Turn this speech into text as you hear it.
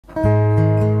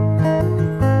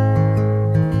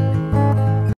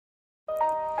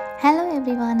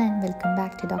everyone and welcome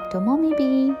back to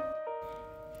Dr.Mommybee.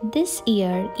 This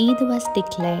year, Eid was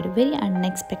declared very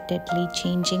unexpectedly,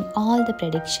 changing all the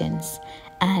predictions,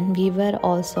 and we were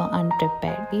also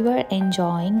unprepared. We were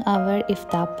enjoying our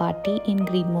iftar party in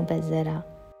Eid Mubarak.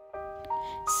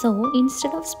 So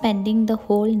instead of spending the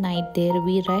whole night there,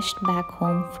 we rushed back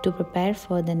home to prepare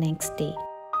for the next day.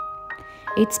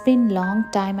 It's been a long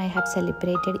time I have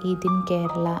celebrated Eid in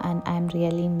Kerala and I'm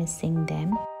really missing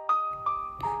them.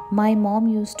 My mom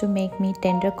used to make me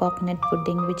tender coconut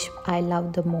pudding, which I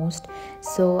love the most.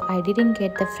 So I didn't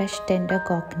get the fresh tender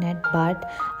coconut,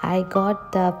 but I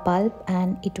got the pulp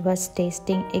and it was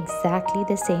tasting exactly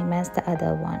the same as the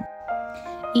other one.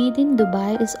 Eid in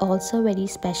Dubai is also very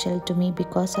special to me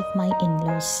because of my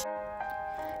in-laws.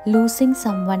 Losing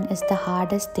someone is the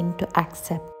hardest thing to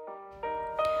accept.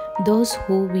 Those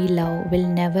who we love will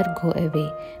never go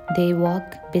away. They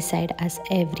walk beside us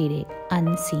every day,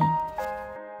 unseen.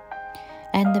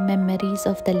 And the memories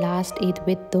of the last Eid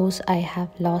with those I have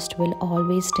lost will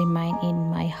always remain in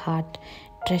my heart,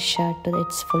 treasured to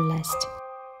its fullest.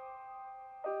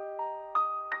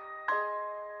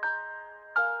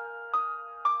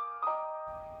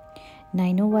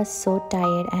 Nainu was so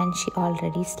tired and she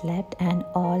already slept and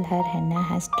all her henna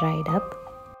has dried up.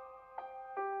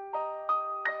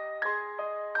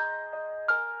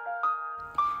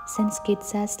 Since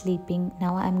kids are sleeping,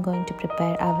 now I'm going to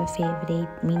prepare our favorite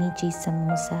mini cheese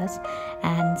samosas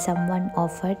and someone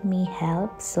offered me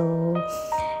help, so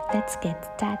let's get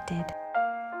started.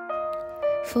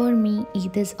 For me,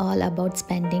 Eid is all about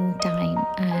spending time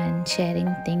and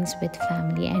sharing things with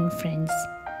family and friends.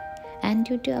 And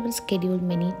due to our schedule,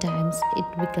 many times it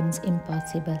becomes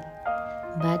impossible.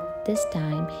 But this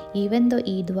time, even though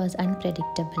Eid was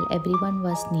unpredictable, everyone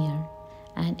was near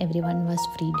and everyone was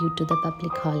free due to the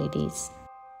public holidays.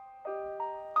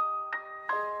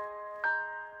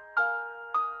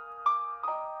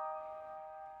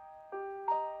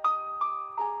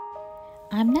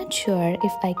 I'm not sure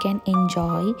if I can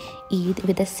enjoy Eid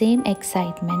with the same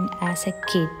excitement as a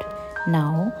kid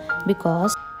now,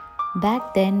 because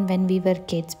back then when we were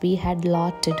kids we had a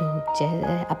lot to do,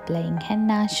 applying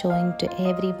henna, showing to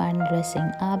everyone,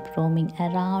 dressing up, roaming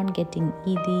around, getting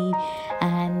Eid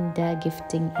and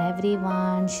gifting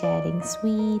everyone, sharing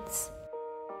sweets.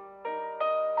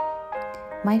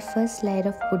 My first layer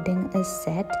of pudding is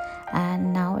set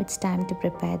and now it's time to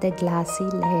prepare the glassy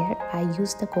layer. I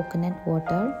use the coconut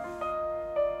water.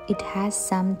 It has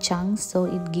some chunks so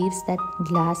it gives that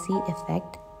glassy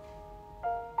effect.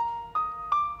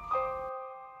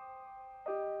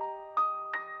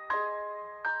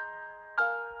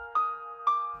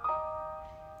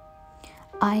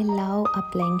 I love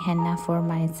applying henna for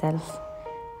myself.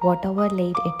 Whatever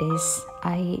late it is,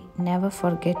 I never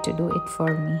forget to do it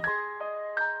for me.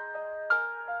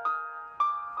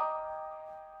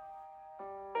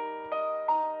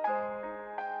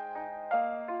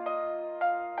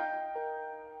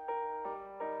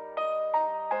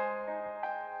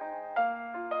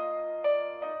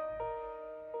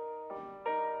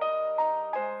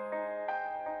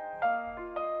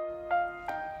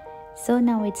 So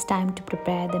now it's time to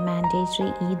prepare the mandatory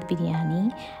Eid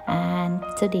biryani, and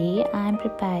today I am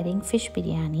preparing fish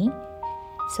biryani.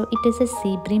 So it is a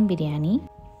sea bream biryani.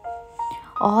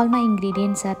 All my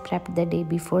ingredients are prepped the day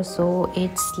before, so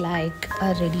it's like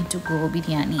a ready to go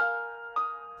biryani.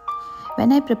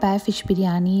 When I prepare fish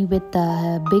biryani with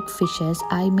big fishes,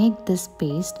 I make this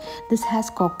paste. This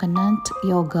has coconut,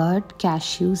 yogurt,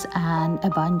 cashews and a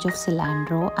bunch of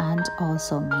cilantro and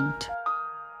also mint.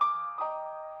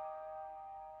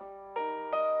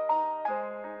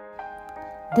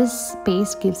 This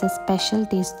paste gives a special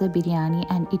taste to the biryani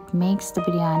and it makes the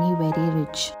biryani very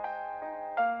rich.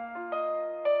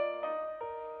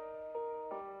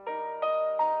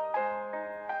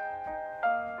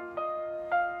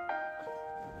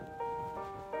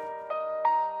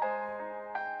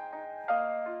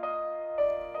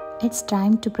 It's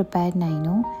time to prepare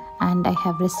Nainu and I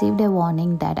have received a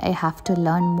warning that I have to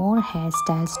learn more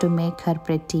hairstyles to make her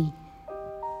pretty.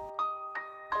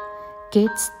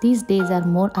 Kids these days are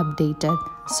more updated,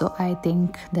 so I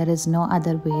think there is no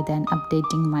other way than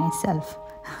updating myself.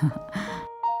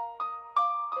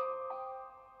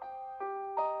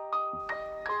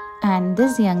 And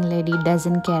this young lady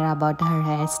doesn't care about her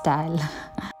hairstyle.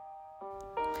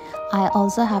 I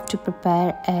also have to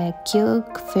prepare a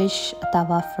quick fish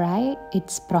tawa fry.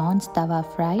 It's prawns tawa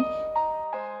fry.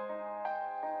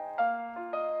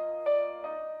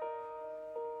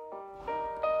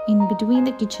 In between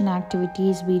the kitchen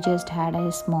activities, we just had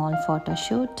a small photo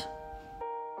shoot.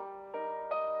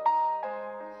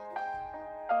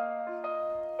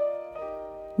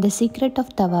 The secret of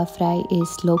tawa fry is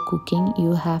slow cooking.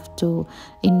 You have to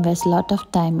invest a lot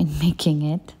of time in making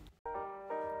it.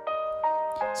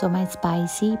 So my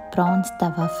spicy prawns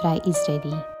tawa fry is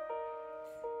ready.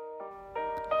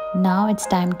 Now it's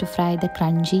time to fry the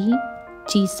crunchy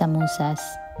cheese samosas.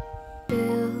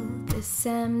 Fill this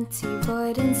empty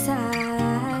void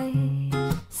inside.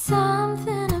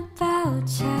 Something about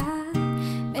you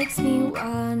makes me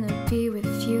wanna be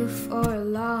with you for a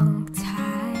long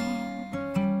time.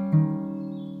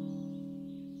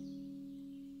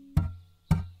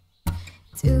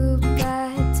 Do ba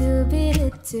do be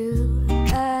do be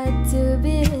do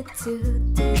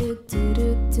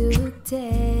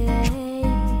day.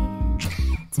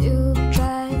 Do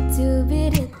ba do be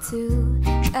do be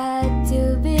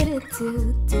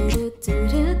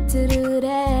do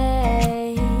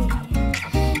day.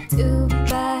 Do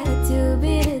ba do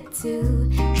be do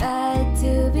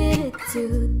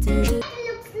be do.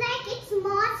 Looks like it's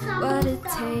more What it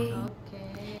takes.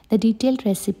 The detailed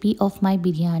recipe of my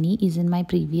biryani is in my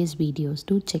previous videos.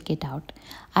 Do check it out.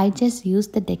 I just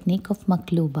used the technique of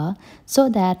makluba so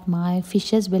that my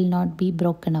fishes will not be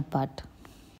broken apart.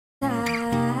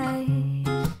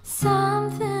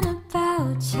 Something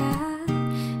about you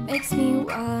makes me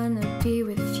wanna be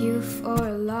with you for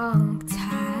a long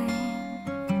time.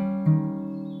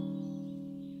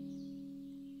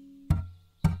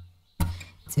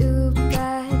 Do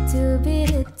ba do be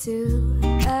do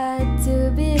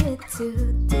be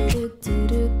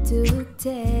do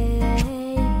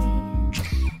day.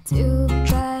 Do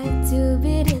ba do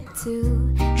be do be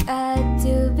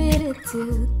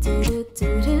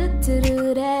do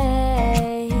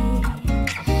day.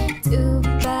 Do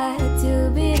ba do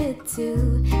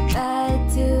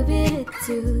be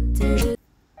do.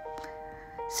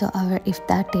 So our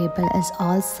iftar table is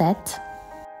all set.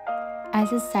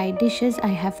 As a side dishes, I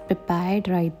have prepared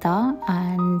raita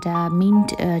and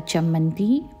mint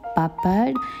chamandi,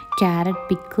 papad, carrot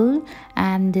pickle,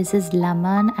 and this is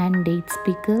lemon and dates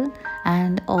pickle,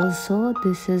 and also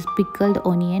this is pickled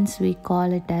onions. We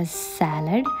call it as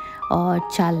salad or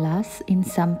challas in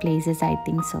some places, I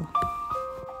think so.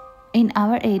 In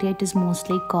our area, it is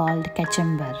mostly called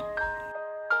kachumbar.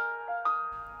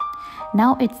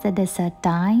 Now it's the dessert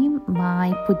time.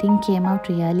 My pudding came out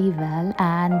really well,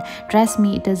 and trust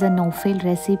me, it is a no-fail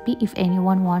recipe. If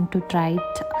anyone want to try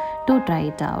it, do try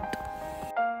it out.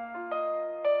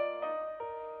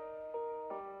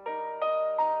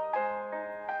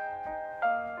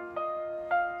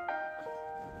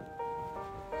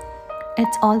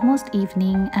 It's almost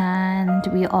evening and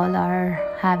we all are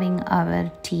having our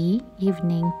tea,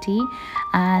 evening tea,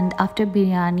 and after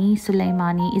biryani,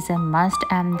 Sulaimani is a must,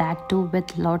 and that too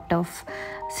with lot of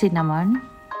cinnamon.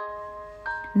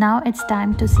 Now it's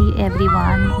time to see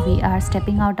everyone. We are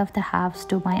stepping out of the house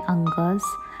to my uncle's.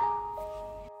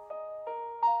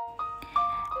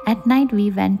 At night we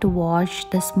went to watch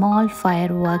the small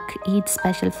firework, Eid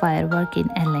special firework in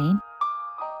Elaine.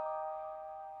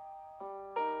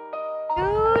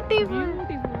 Beautiful.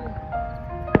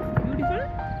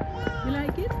 You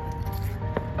like it?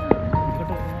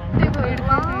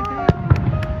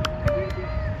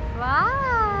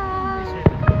 Wow.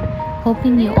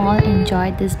 Hoping you all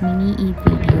enjoyed this mini Eid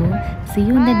video. See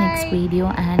you in the next video,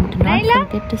 and do not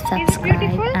forget to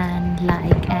subscribe and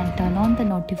like and turn on the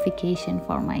notification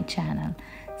for my channel.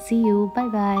 See you. Bye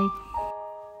bye.